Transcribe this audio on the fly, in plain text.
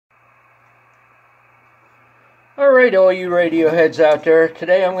Alright, all you radio heads out there,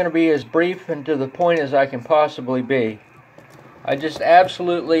 today I'm going to be as brief and to the point as I can possibly be. I just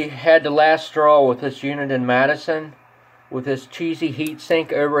absolutely had the last straw with this uniden Madison, with this cheesy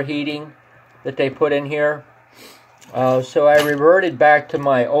heatsink overheating that they put in here. So I reverted back to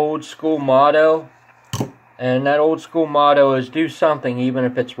my old school motto, and that old school motto is do something even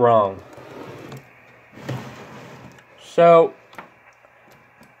if it's wrong. So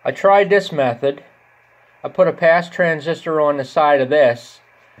I tried this method. I put a pass transistor on the side of this.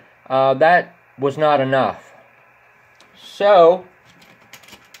 That was not enough. So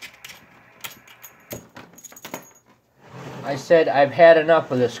I said I've had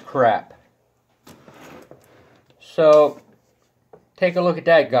enough of this crap. So take a look at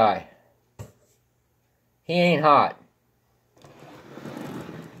that guy. He ain't hot.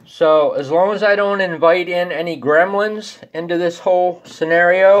 So as long as I don't invite in any gremlins into this whole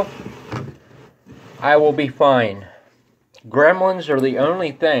scenario, I will be fine. Gremlins are the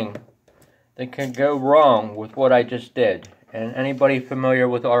only thing that can go wrong with what I just did. And anybody familiar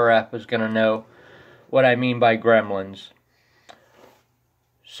with RF is going to know what I mean by gremlins.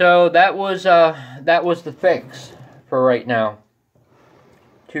 So that was the fix for right now.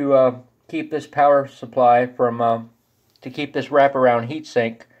 To keep this power supply from, to keep this wraparound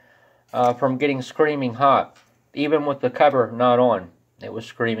heatsink from getting screaming hot. Even with the cover not on. It was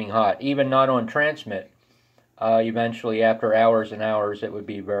screaming hot. Even not on transmit. Eventually, after hours and hours, it would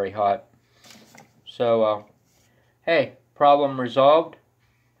be very hot. So, hey, problem resolved.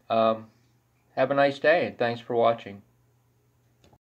 Have a nice day, and thanks for watching.